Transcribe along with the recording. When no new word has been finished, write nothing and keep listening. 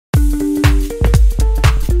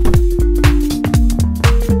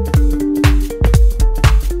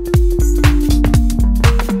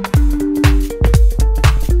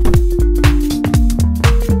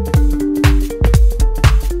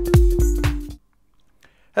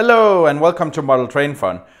Hello and welcome to Model Train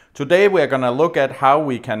Fun. Today we are going to look at how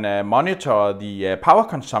we can monitor the power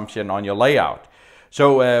consumption on your layout.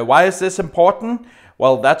 So why is this important?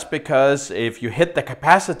 Well, that's because if you hit the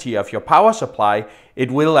capacity of your power supply, it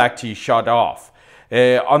will actually shut off.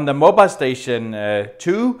 On the Mobile Station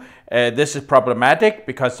 2, this is problematic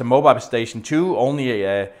because the Mobile Station 2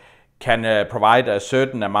 only can provide a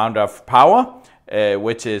certain amount of power,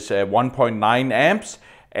 which is 1.9 amps.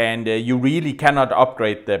 And you really cannot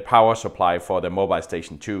upgrade the power supply for the Mobile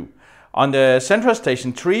Station 2. On the Central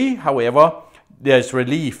Station 3, however, there's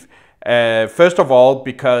relief. First of all,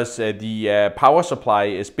 because the power supply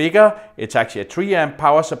is bigger, it's actually a 3 amp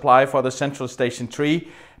power supply for the Central Station 3.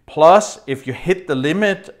 Plus, if you hit the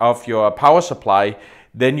limit of your power supply,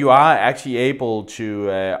 then you are actually able to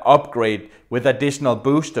upgrade with additional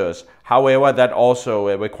boosters. However, that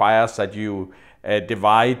also requires that you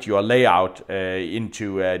divide your layout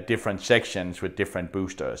into different sections with different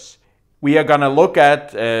boosters. We are going to look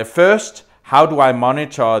at first, how do I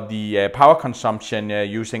monitor the power consumption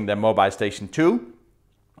using the Mobile Station 2.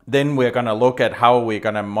 Then we're going to look at how we're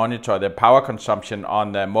going to monitor the power consumption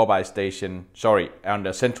on the on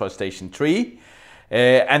the Central Station 3.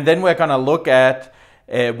 And then we're going to look at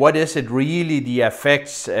what is it really that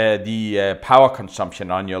affects the power consumption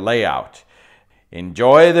on your layout.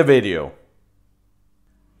 Enjoy the video.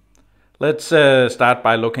 Let's start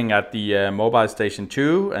by looking at the Mobile Station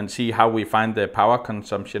 2 and see how we find the power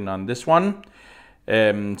consumption on this one.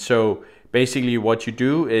 So basically what you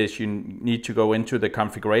do is you need to go into the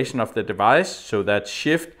configuration of the device. So that's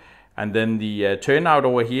Shift and then the turnout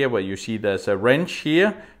over here where you see there's a wrench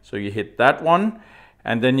here. So you hit that one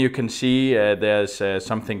and then you can see there's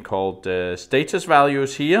something called status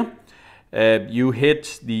values here. You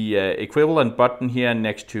hit the equivalent button here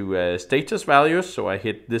next to status values, so I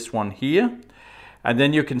hit this one here, and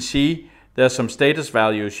then you can see there's some status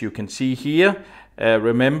values you can see here.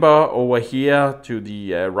 Remember over here to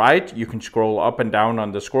the right you can scroll up and down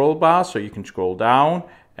on the scroll bar, so you can scroll down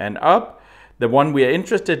and up. The one we are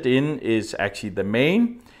interested in is actually the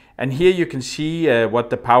main, and here you can see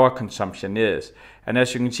what the power consumption is. And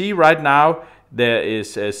as you can see right now, there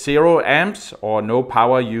is 0 amps or no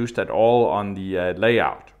power used at all on the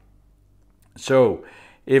layout. So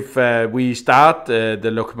if we start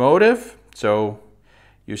the locomotive, so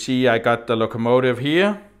you see I got the locomotive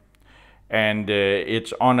here and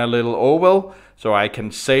it's on a little oval, so I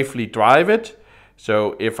can safely drive it.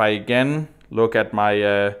 So if I again look at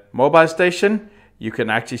my mobile station, you can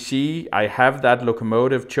actually see I have that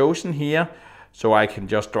locomotive chosen here, so I can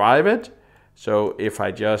just drive it. So if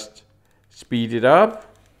I just speed it up,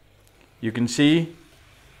 you can see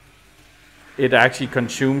it actually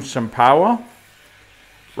consumes some power.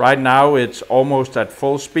 Right now it's almost at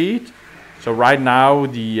full speed. So right now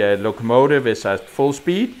the locomotive is at full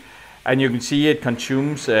speed and you can see it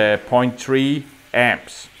consumes 0.3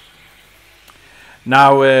 amps.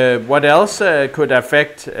 Now what else could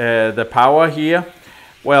affect the power here?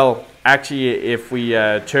 Well, actually if we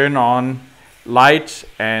turn on light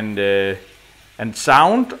and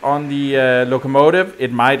sound on the locomotive,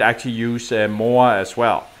 it might actually use more as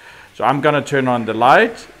well. So I'm going to turn on the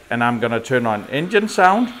light and I'm going to turn on engine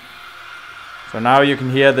sound. So now you can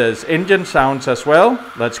hear there's engine sounds as well.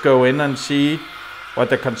 Let's go in and see what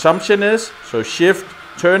the consumption is. So Shift,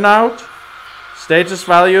 turnout, status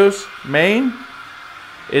values, main.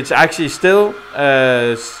 It's actually still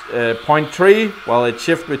 0.3. Well, it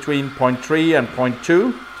shifts between 0.3 and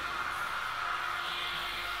 0.2.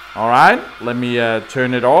 Alright, let me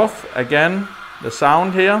turn it off again, the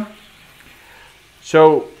sound here.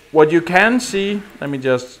 So what you can see, let me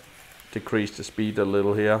just decrease the speed a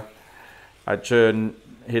little here. I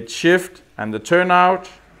hit Shift and the turnout,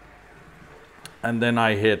 and then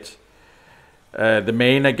I hit the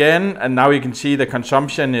main again, and now you can see the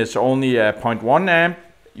consumption is only 0.1 amp.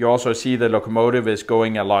 You also see the locomotive is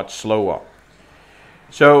going a lot slower.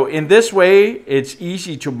 So in this way, it's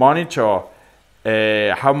easy to monitor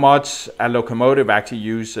how much a locomotive actually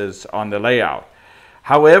uses on the layout.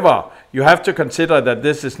 However, you have to consider that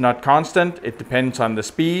this is not constant. It depends on the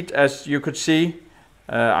speed, as you could see.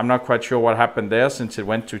 I'm not quite sure what happened there since it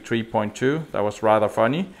went to 3.2. That was rather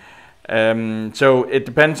funny. So it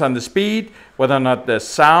depends on the speed, whether or not the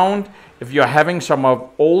sound. If you're having some of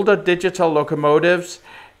older digital locomotives,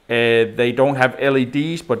 they don't have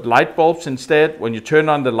LEDs but light bulbs instead. When you turn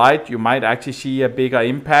on the light, you might actually see a bigger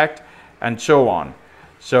impact, and so on.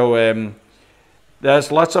 So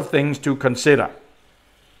there's lots of things to consider.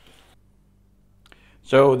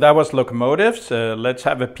 So that was locomotives. Let's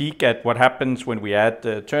have a peek at what happens when we add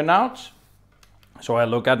turnouts. So I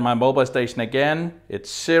look at my mobile station again,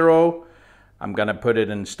 it's 0. I'm gonna put it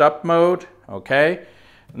in stop mode, okay?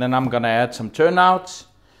 And then I'm gonna add some turnouts.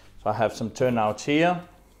 So I have some turnouts here.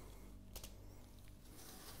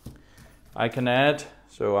 I can add,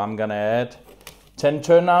 so I'm gonna add 10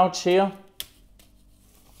 turnouts here.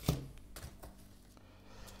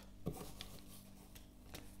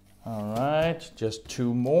 All right, just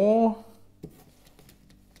 2 more.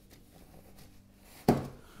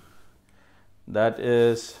 That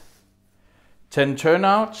is 10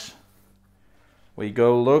 turnouts. We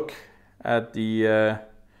go look at the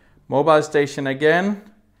mobile station again.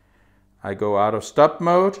 I go out of stop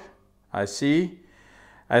mode. I see,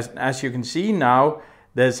 as you can see now,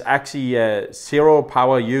 there's actually 0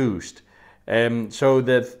 power used. So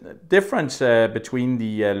the difference between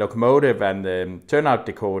the locomotive and the turnout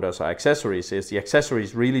decoders or accessories is the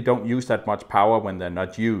accessories really don't use that much power when they're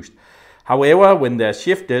not used. However, when they're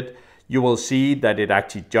shifted, you will see that it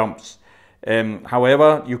actually jumps.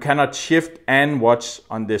 However, you cannot shift and watch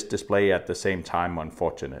on this display at the same time,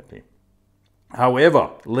 unfortunately. However,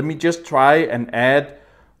 let me just try and add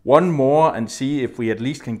one more and see if we at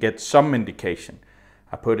least can get some indication.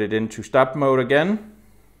 I put it into stop mode again.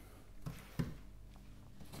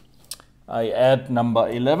 I add number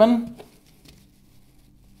 11.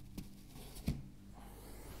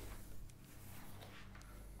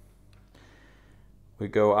 We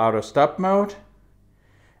go out of stop mode.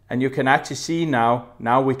 And you can actually see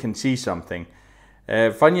now we can see something.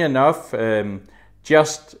 Funny enough,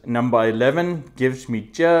 just number 11 gives me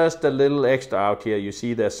just a little extra out here. You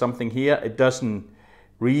see there's something here. It doesn't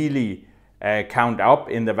really count up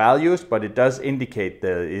in the values, but it does indicate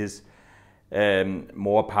there is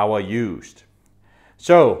more power used.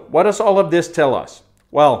 So what does all of this tell us?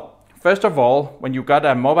 Well, first of all, when you got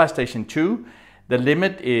a mobile station 2, the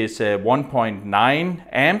limit is 1.9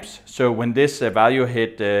 amps. So when this value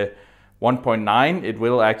hit 1.9, it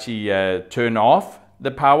will actually turn off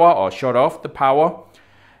the power or shut off the power.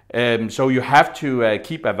 So you have to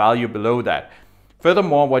keep a value below that.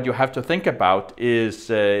 Furthermore, what you have to think about is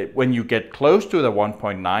when you get close to the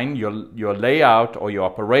 1.9, your layout or your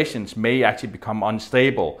operations may actually become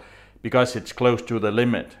unstable because it's close to the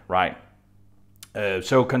limit, right?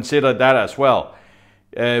 So consider that as well.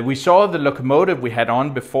 We saw the locomotive we had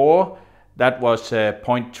on before, that was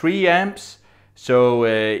 0.3 amps. So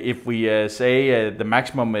if we say the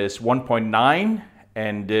maximum is 1.9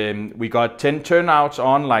 and we got 10 turnouts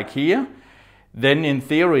on like here, then in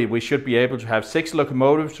theory we should be able to have 6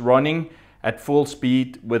 locomotives running at full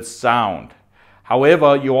speed with sound.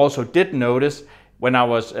 However, you also did notice when I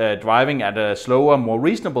was driving at a slower, more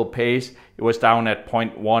reasonable pace, it was down at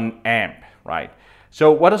 0.1 amp, right?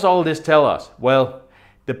 So what does all this tell us? Well,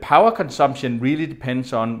 the power consumption really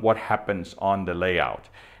depends on what happens on the layout.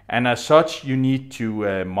 And as such, you need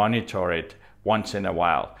to monitor it once in a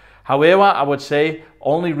while. However, I would say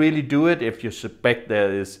only really do it if you suspect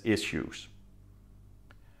there is issues.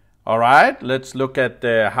 All right, let's look at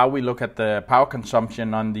how we look at the power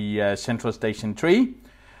consumption on the Central Station 3.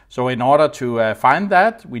 So in order to find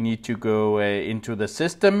that, we need to go into the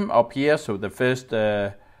system up here. So the first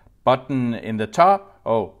button in the top.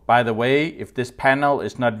 Oh, by the way, if this panel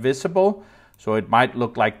is not visible, so it might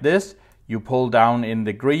look like this, you pull down in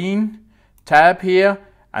the green tab here,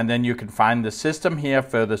 and then you can find the system here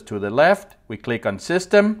furthest to the left. We click on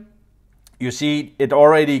system. You see it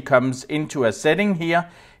already comes into a setting here.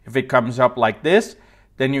 If it comes up like this,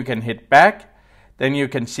 then you can hit back. Then you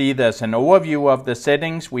can see there's an overview of the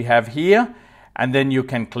settings we have here, and then you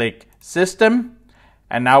can click system.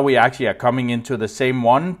 And now we actually are coming into the same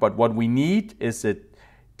one, but what we need is a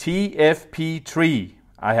TFP3.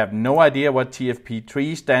 I have no idea what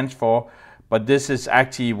TFP3 stands for, but this is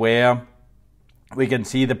actually where we can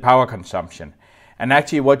see the power consumption. And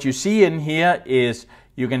actually what you see in here is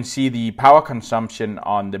you can see the power consumption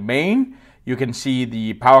on the main, you can see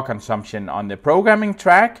the power consumption on the programming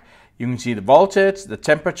track, you can see the voltage, the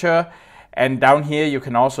temperature, and down here you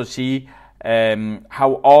can also see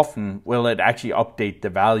how often will it actually update the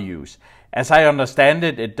values. As I understand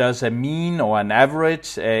it, it does a mean or an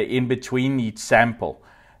average in between each sample.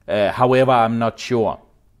 However, I'm not sure.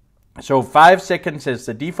 So 5 seconds is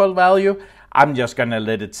the default value. I'm just going to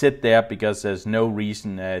let it sit there because there's no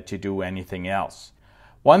reason to do anything else.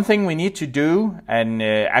 One thing we need to do, and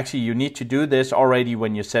actually you need to do this already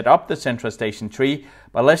when you set up the Central Station 3,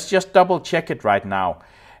 but let's just double check it right now.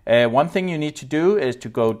 One thing you need to do is to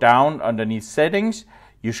go down underneath settings,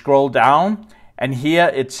 you scroll down, and here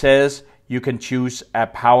it says you can choose a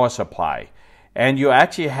power supply. And you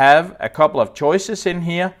actually have a couple of choices in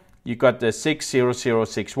here. You got the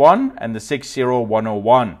 60061 and the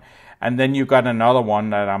 60101. And then you got another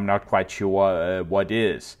one that I'm not quite sure what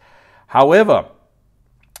is. However,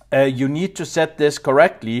 you need to set this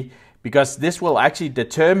correctly, because this will actually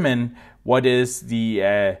determine what is the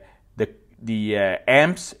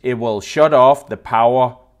amps it will shut off the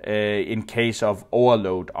power in case of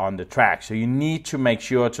overload on the track. So you need to make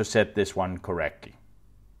sure to set this one correctly.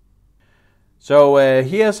 So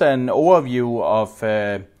here's an overview of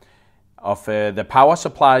the power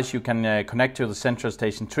supplies you can connect to the Central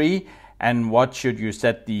Station 3, and what should you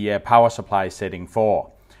set the power supply setting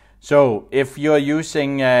for. So if you're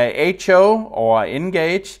using HO or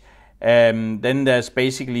Engage, then there's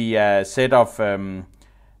basically a set of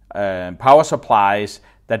power supplies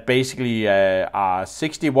that basically are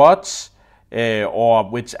 60 watts, or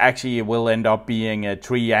which actually will end up being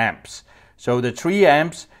 3 amps. So the 3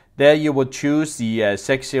 amps, there you would choose the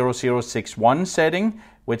 60061 setting,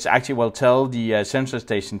 which actually will tell the Central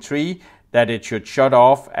Station 3 that it should shut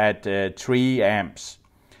off at 3 amps.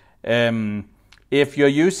 If you're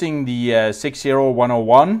using the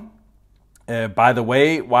 60101, by the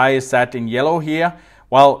way, why is that in yellow here?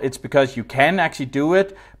 Well, it's because you can actually do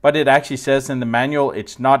it, but it actually says in the manual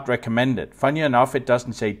it's not recommended. Funny enough, it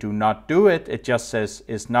doesn't say do not do it, it just says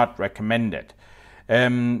it's not recommended.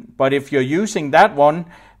 But if you're using that one,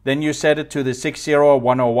 then you set it to the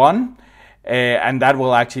 60101, and that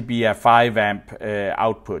will actually be a 5 amp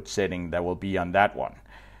output setting that will be on that one.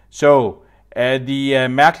 So the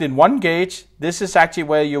Märklin 1 gauge, this is actually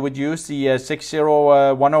where you would use the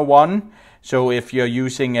 60101. So if you're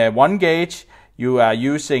using 1 gauge, you are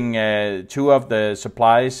using 2 of the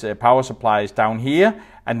supplies, power supplies down here,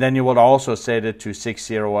 and then you will also set it to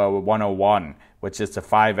 60101, which is the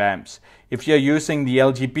 5 amps. If you're using the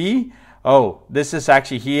LGB, this is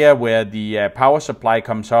actually here where the power supply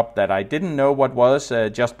comes up that I didn't know what was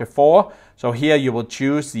just before. So here you will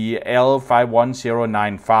choose the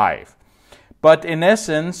L51095. But in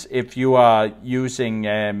essence, if you are using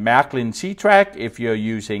Märklin C-Track, if you're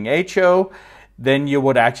using HO, then you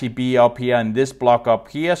would actually be up here in this block up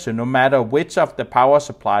here. So no matter which of the power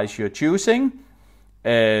supplies you're choosing,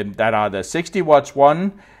 that are the 60 watts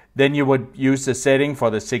one, then you would use the setting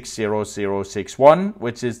for the 60061,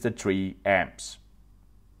 which is the 3 amps.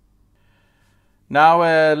 Now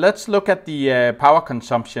let's look at the power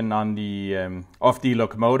consumption on the of the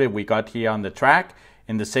locomotive we got here on the track,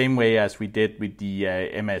 in the same way as we did with the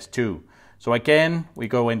MS2. So again, we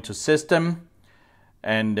go into System,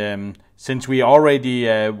 and since we already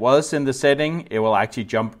was in the setting, it will actually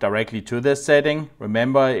jump directly to this setting.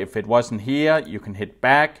 Remember, if it wasn't here, you can hit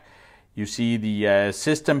back. You see the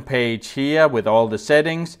System page here with all the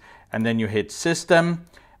settings, and then you hit System,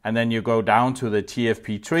 and then you go down to the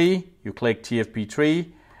TFP3, you click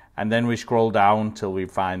TFP3, and then we scroll down till we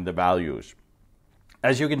find the values.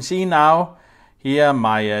 As you can see now, here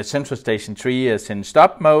my Central Station 3 is in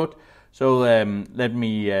stop mode. So let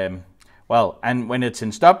me, and when it's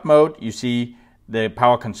in stop mode, you see the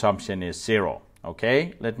power consumption is 0.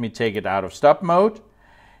 Okay, let me take it out of stop mode.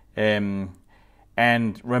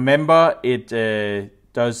 And remember, it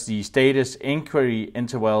does the status inquiry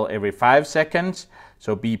interval every 5 seconds.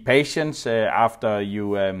 So be patient after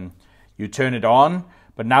you turn it on.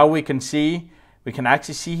 But now we can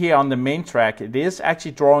actually see here on the main track, it is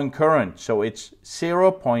actually drawing current. So it's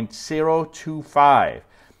 0.025.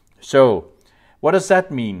 So what does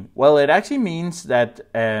that mean? Well, it actually means that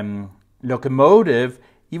locomotive,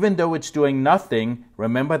 even though it's doing nothing,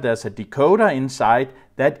 remember there's a decoder inside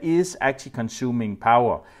that is actually consuming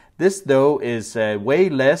power. This though is way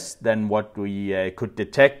less than what we could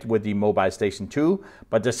detect with the Mobile Station 2,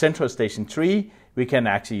 but the Central Station 3, we can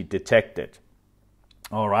actually detect it.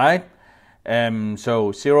 All right,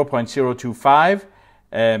 so 0.025.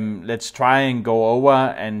 Let's try and go over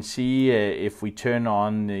and see if we turn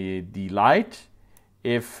on the light.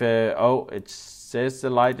 If, it says the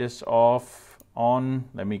light is on.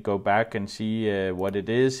 Let me go back and see what it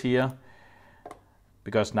is here,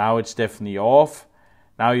 because now it's definitely off.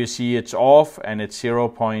 Now you see it's off and it's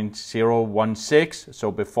 0.016.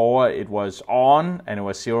 So before it was on and it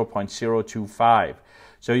was 0.025.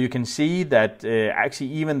 So you can see that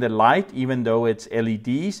actually even the light, even though it's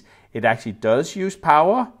LEDs, it actually does use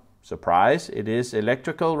power. Surprise, it is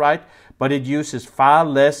electrical, right? But it uses far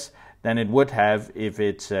less than it would have if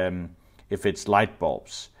it's light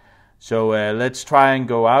bulbs. So let's try and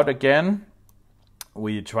go out again.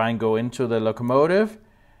 We try and go into the locomotive,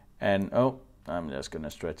 and I'm just going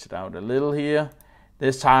to stretch it out a little here.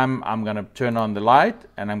 This time I'm going to turn on the light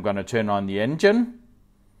and I'm going to turn on the engine.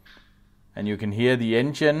 And you can hear the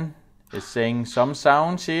engine is saying some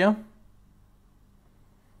sounds here.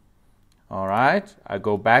 All right, I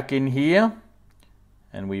go back in here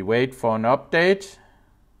and we wait for an update.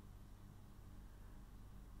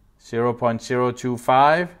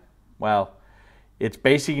 0.025. Well, it's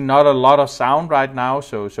basically not a lot of sound right now,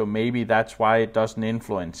 so maybe that's why it doesn't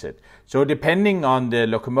influence it. So depending on the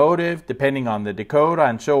locomotive, depending on the decoder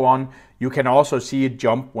and so on, you can also see it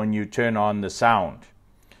jump when you turn on the sound.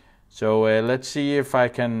 So let's see if I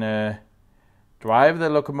can drive the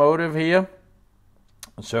locomotive here.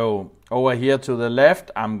 So over here to the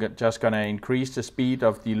left, I'm just going to increase the speed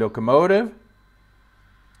of the locomotive.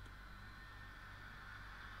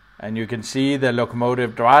 And you can see the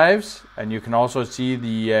locomotive drives, and you can also see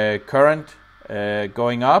the current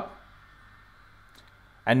going up.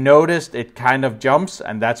 And notice it kind of jumps,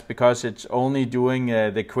 and that's because it's only doing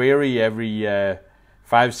the query every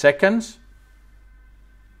 5 seconds.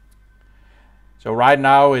 So right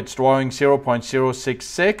now it's drawing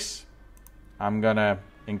 0.066. I'm gonna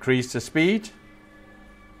increase the speed.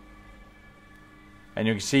 And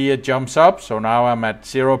you can see it jumps up, so now I'm at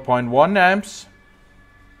 0.1 amps.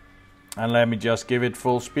 And let me just give it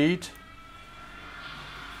full speed.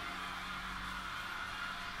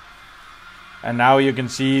 And now you can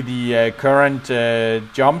see the current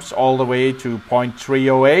jumps all the way to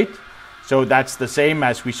 0.308. So that's the same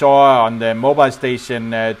as we saw on the mobile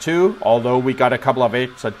station 2, although we got a couple of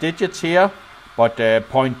extra digits here. But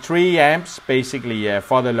 0.3 amps basically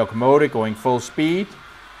for the locomotive going full speed.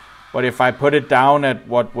 But if I put it down at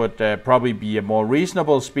what would probably be a more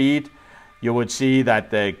reasonable speed, you would see that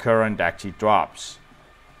the current actually drops.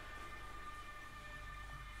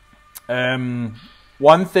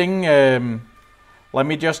 One thing, let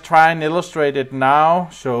me just try and illustrate it now.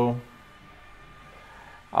 So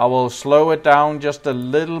I will slow it down just a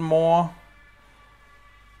little more.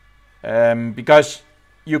 Because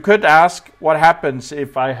you could ask what happens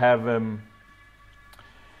if I have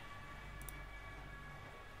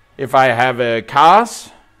cars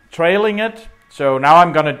trailing it. So now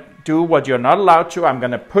I'm going to do what you're not allowed to. I'm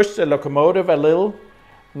going to push the locomotive a little.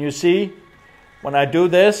 And you see, when I do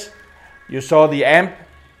this, you saw the amp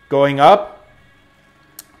going up.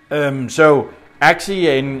 So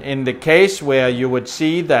actually in the case where you would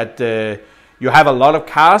see that you have a lot of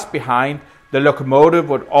cars behind, the locomotive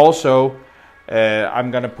would also,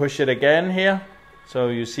 I'm going to push it again here. So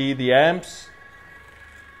you see the amps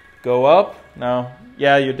go up. Now,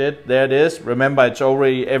 yeah, you did. There it is. Remember, it's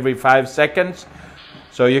already every 5 seconds.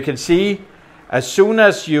 So you can see as soon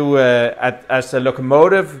as you, as the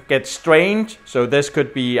locomotive gets strained, so this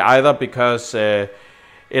could be either because it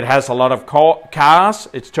has a lot of cars,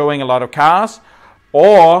 it's towing a lot of cars,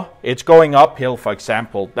 or it's going uphill, for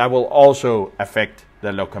example, that will also affect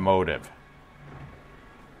the locomotive.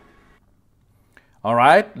 All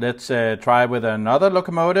right, let's try with another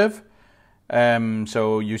locomotive.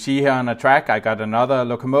 So you see here on the track, I got another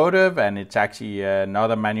locomotive, and it's actually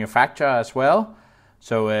another manufacturer as well.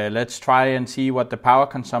 So let's try and see what the power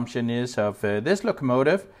consumption is of this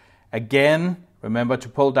locomotive. Again, remember to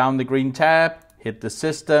pull down the green tab, hit the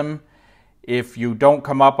system. If you don't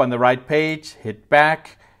come up on the right page, hit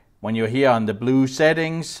back. When you're here on the blue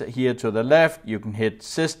settings, here to the left, you can hit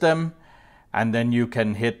system, and then you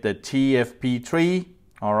can hit the TFP3,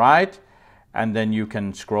 all right? And then you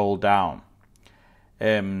can scroll down.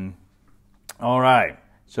 All right.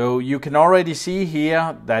 So you can already see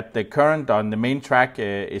here that the current on the main track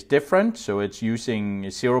is different. So it's using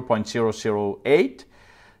 0.008.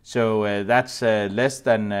 So that's less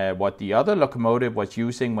than what the other locomotive was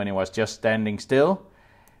using when it was just standing still.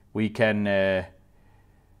 We can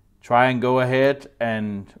try and go ahead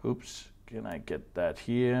and, oops, can I get that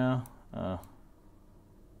here?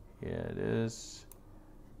 Here it is.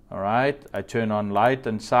 All right, I turn on light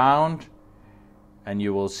and sound, and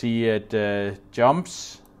you will see it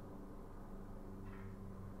jumps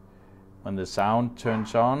when the sound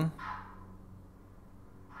turns on.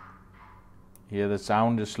 Here the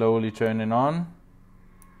sound is slowly turning on.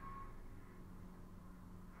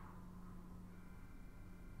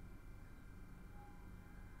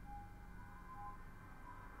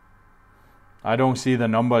 I don't see the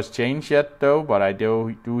numbers change yet though, but I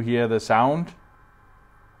do hear the sound.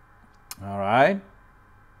 All right.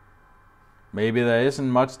 Maybe there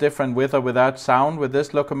isn't much different with or without sound with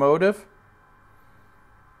this locomotive.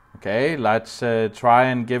 Okay, let's try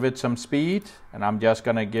and give it some speed. And I'm just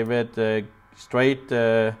going to give it straight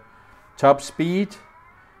top speed.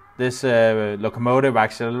 This locomotive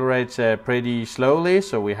accelerates pretty slowly,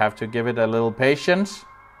 so we have to give it a little patience.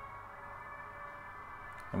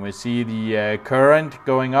 And we see the current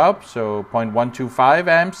going up, so 0.125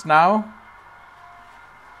 amps now.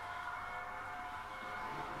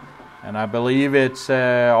 And I believe it's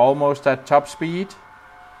almost at top speed.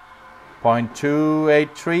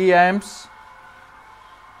 0.283 amps.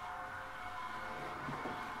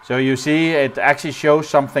 So you see it actually shows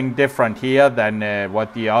something different here than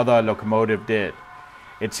what the other locomotive did.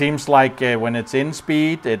 It seems like when it's in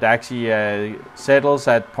speed, it actually settles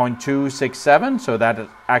at 0.267, so that is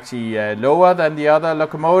actually lower than the other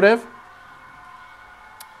locomotive.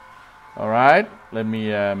 All right, let me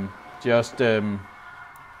just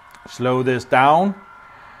slow this down.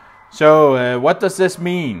 So what does this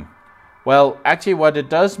mean? Well, actually what it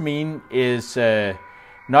does mean is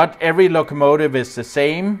not every locomotive is the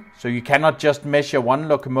same, so you cannot just measure one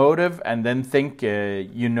locomotive and then think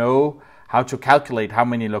you know how to calculate how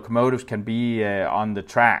many locomotives can be on the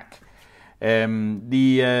track.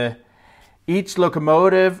 Each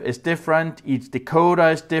locomotive is different, each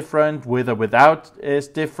decoder is different, with or without is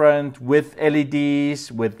different, with LEDs,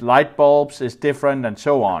 with light bulbs is different, and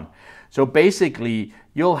so on. So basically,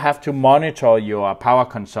 you'll have to monitor your power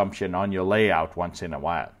consumption on your layout once in a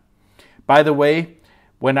while. By the way,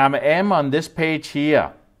 when I am on this page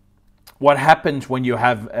here, what happens when you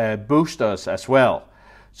have boosters as well?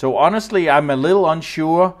 So honestly, I'm a little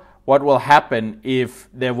unsure what will happen if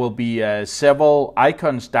there will be several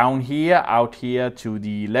icons down here, out here to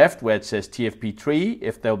the left where it says TFP3,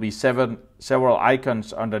 if there'll be several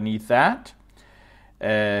icons underneath that,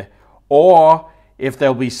 or if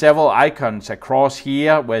there'll be several icons across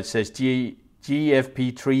here where it says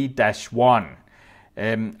GFP3-1.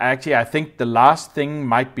 Actually, I think the last thing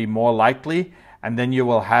might be more likely, and then you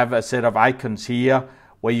will have a set of icons here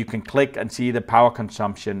where you can click and see the power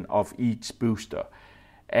consumption of each booster.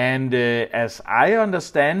 And as I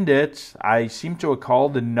understand it, I seem to recall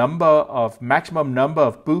the maximum number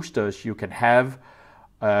of boosters you can have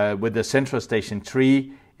with the Central Station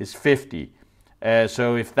 3 is 50.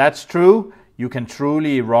 So if that's true, you can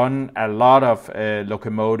truly run a lot of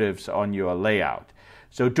locomotives on your layout.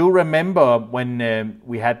 So do remember when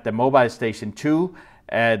we had the Mobile Station 2,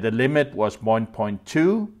 the limit was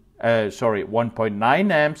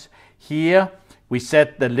 1.9 amps. Here we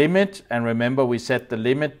set the limit, and remember we set the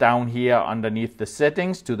limit down here underneath the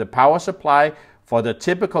settings to the power supply. For the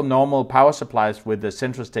typical normal power supplies with the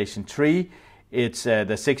Central Station 3, it's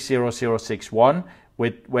the 60061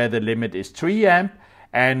 where the limit is 3 amp,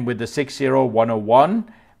 and with the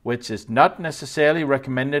 60101, which is not necessarily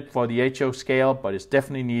recommended for the HO scale, but it's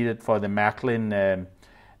definitely needed for the Märklin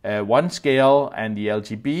 1 scale and the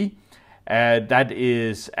LGB, that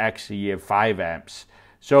is actually 5 amps.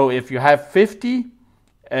 So if you have 50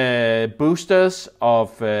 boosters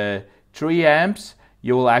of 3 amps,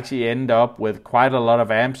 you will actually end up with quite a lot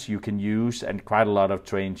of amps you can use and quite a lot of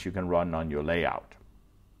trains you can run on your layout.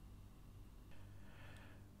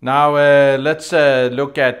 Now let's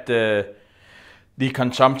look at the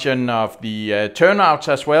consumption of the turnouts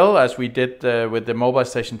as well as we did with the Mobile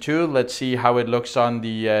Station 2. Let's see how it looks on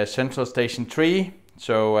the Central Station 3.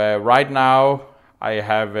 So right now I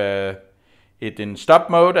have it in stop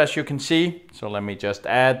mode, as you can see. So let me just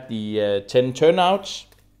add the 10 turnouts.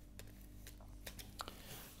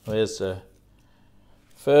 There's the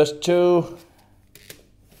first 2,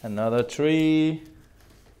 another 3,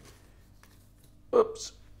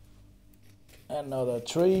 oops, another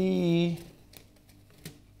 3,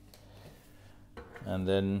 and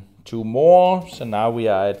then 2 more. So now we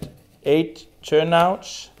are at 8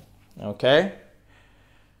 turnouts. Okay.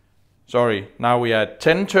 Sorry, now we are at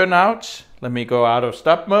 10 turnouts. Let me go out of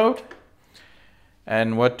stop mode.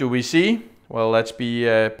 And what do we see? Well, let's be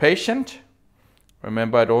patient.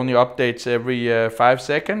 Remember, it only updates every 5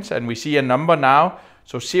 seconds, and we see a number now.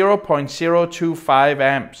 So 0.025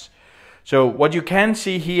 amps. So what you can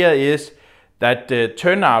see here is that the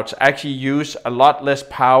turnouts actually use a lot less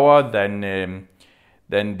power than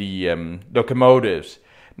the locomotives.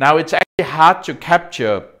 Now it's actually hard to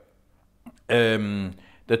capture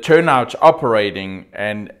the turnouts operating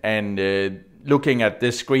and looking at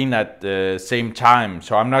this screen at the same time.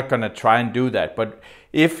 So I'm not going to try and do that. But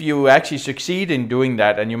if you actually succeed in doing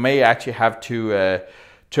that, and you may actually have to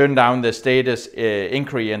turn down the status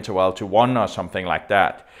inquiry interval to 1 or something like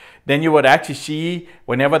that, then you would actually see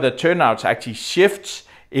whenever the turnouts actually shifts,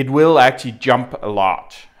 it will actually jump a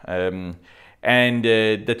lot.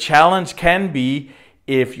 The challenge can be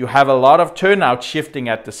if you have a lot of turnouts shifting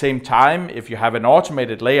at the same time. If you have an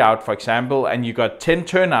automated layout, for example, and you got 10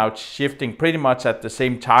 turnouts shifting pretty much at the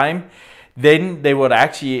same time, then they would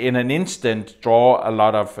actually in an instant draw a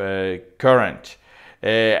lot of current.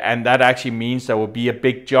 And that actually means there will be a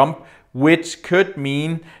big jump, which could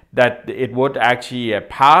mean that it would actually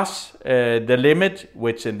pass the limit,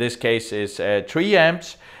 which in this case is 3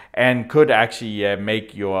 amps, and could actually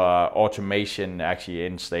make your automation actually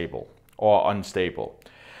unstable.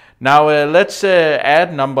 Now let's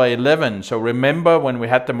add number 11. So remember when we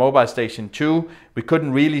had the mobile station 2, we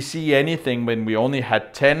couldn't really see anything when we only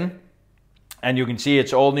had 10. And you can see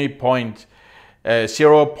it's only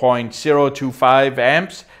 0.025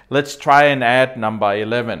 amps. Let's try and add number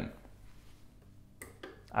 11.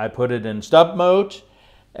 I put it in stop mode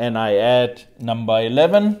and I add number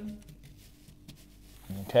 11.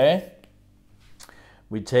 Okay.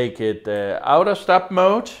 We take it out of stop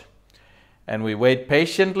mode and we wait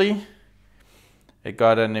patiently. It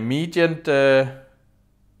got an immediate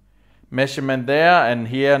measurement there, and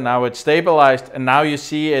here now it's stabilized, and now you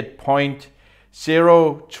see it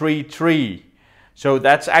 0.033. So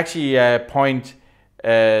that's actually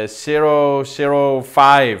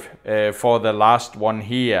 0.005 for the last one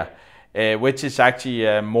here, which is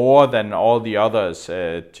actually more than all the others,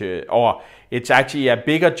 or it's actually a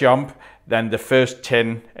bigger jump than the first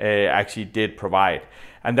 10 actually did provide.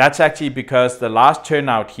 And that's actually because the last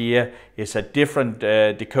turnout here is a different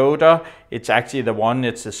decoder. It's actually the one,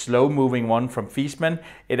 it's a slow moving one from Fiesman.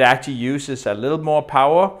 It actually uses a little more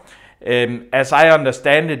power. As I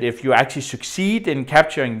understand it, if you actually succeed in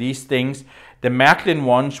capturing these things, the Märklin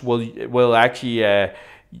ones will actually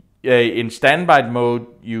in standby mode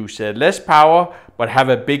use less power, but have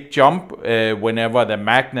a big jump whenever the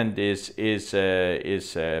magnet is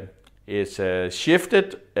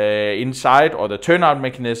shifted inside, or the turnout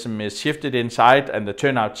mechanism is shifted inside and the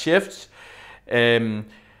turnout shifts,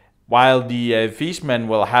 while the Fiesman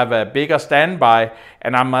will have a bigger standby.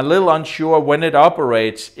 And I'm a little unsure when it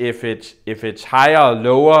operates if it's higher or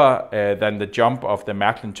lower than the jump of the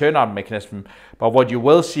Märklin turnout mechanism. But what you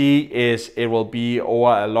will see is it will be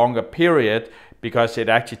over a longer period, because it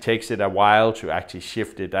actually takes it a while to actually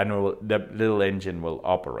shift it, and the little engine will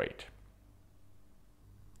operate.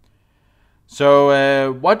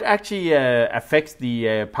 So what actually affects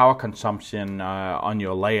the power consumption on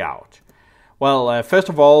your layout? Well, first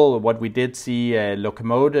of all, what we did see,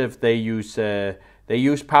 locomotive, they use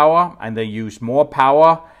power, and they use more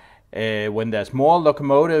power when there's more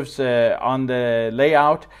locomotives on the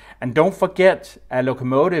layout. And don't forget, a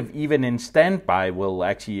locomotive even in standby will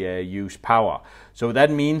actually use power. So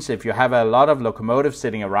that means if you have a lot of locomotives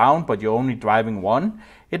sitting around but you're only driving one,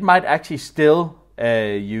 it might actually still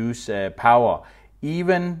use power,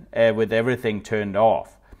 even with everything turned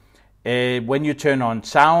off. When you turn on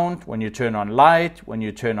sound, when you turn on light, when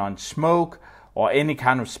you turn on smoke, or any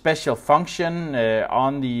kind of special function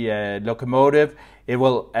on the locomotive, it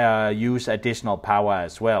will use additional power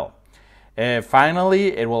as well.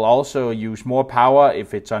 Finally, it will also use more power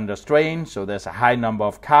if it's under strain, so there's a high number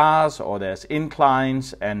of cars, or there's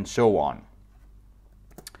inclines, and so on.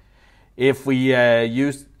 If we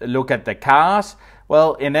look at the cars,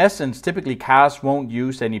 well, in essence, typically cars won't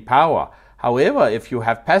use any power. However, if you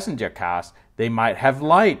have passenger cars, they might have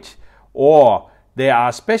light, or there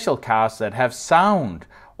are special cars that have sound,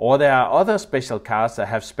 or there are other special cars that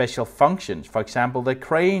have special functions. For example, the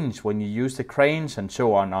cranes, when you use the cranes and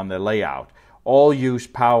so on the layout, all use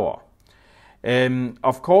power.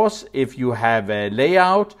 Of course, if you have a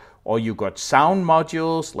layout, or you got sound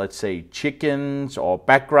modules, let's say chickens, or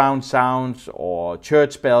background sounds, or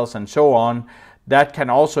church bells, and so on, that can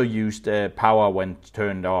also use the power when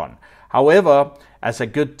turned on. However, as a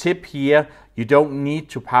good tip here, you don't need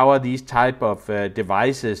to power these type of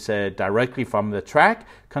devices directly from the track.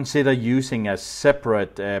 Consider using a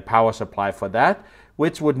separate power supply for that,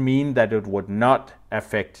 which would mean that it would not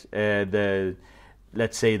affect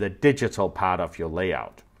let's say, the digital part of your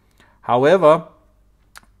layout. However,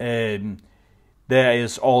 there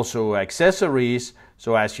is also accessories.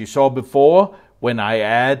 So as you saw before, when I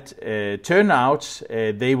add turnouts,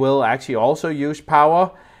 they will actually also use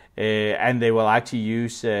power. And they will actually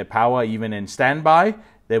use power even in standby.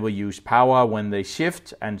 They will use power when they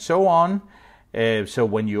shift and so on. So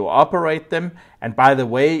when you operate them, and by the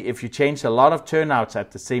way, if you change a lot of turnouts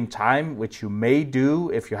at the same time, which you may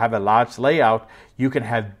do if you have a large layout, you can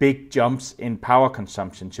have big jumps in power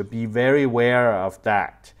consumption. So be very aware of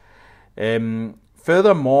that.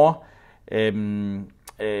 Furthermore, I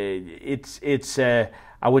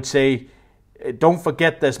would say, don't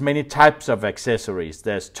forget there's many types of accessories.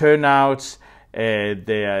 There's turnouts,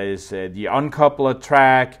 there is the uncoupler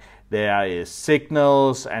track, there is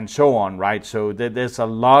signals, and so on, right? So there's a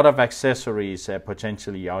lot of accessories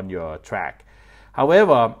potentially on your track.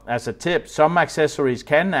 However, as a tip, some accessories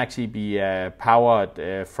can actually be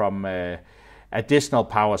powered from additional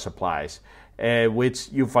power supplies,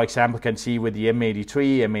 which you, for example, can see with the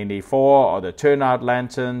M83, M84, or the turnout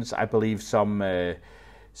lanterns. I believe some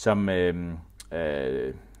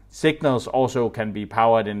signals also can be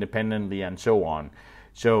powered independently, and so on.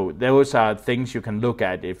 So those are things you can look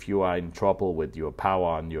at if you are in trouble with your power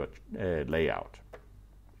on your layout.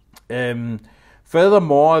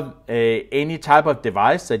 Furthermore, any type of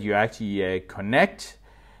device that you actually connect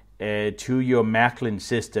to your Märklin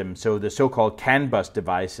system, so the so-called CAN bus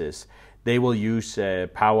devices, they will use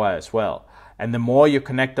power as well. And the more you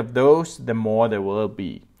connect of those, the more there will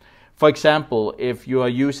be. For example, if you are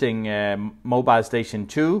using Mobile Station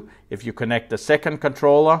 2, if you connect the second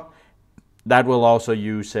controller, that will also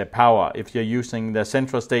use power. If you're using the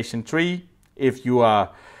Central Station 3, if you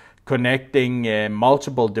are connecting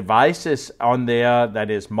multiple devices on there,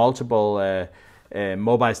 that is multiple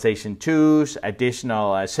Mobile Station 2s,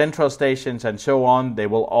 additional central stations and so on, they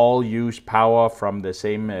will all use power from the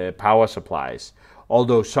same power supplies,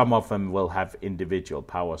 although some of them will have individual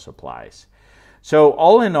power supplies. So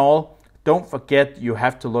all in all, don't forget you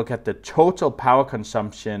have to look at the total power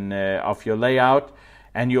consumption of your layout,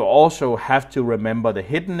 and you also have to remember the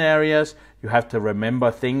hidden areas. You have to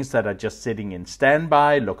remember things that are just sitting in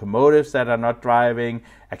standby, locomotives that are not driving,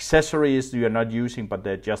 accessories you're not using but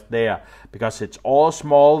they're just there, because it's all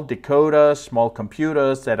small decoders, small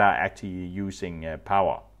computers that are actually using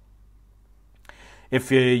power.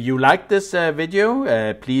 If you like this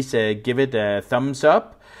video, please give it a thumbs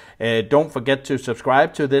up. Don't forget to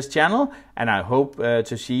subscribe to this channel, and I hope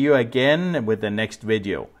to see you again with the next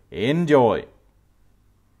video. Enjoy!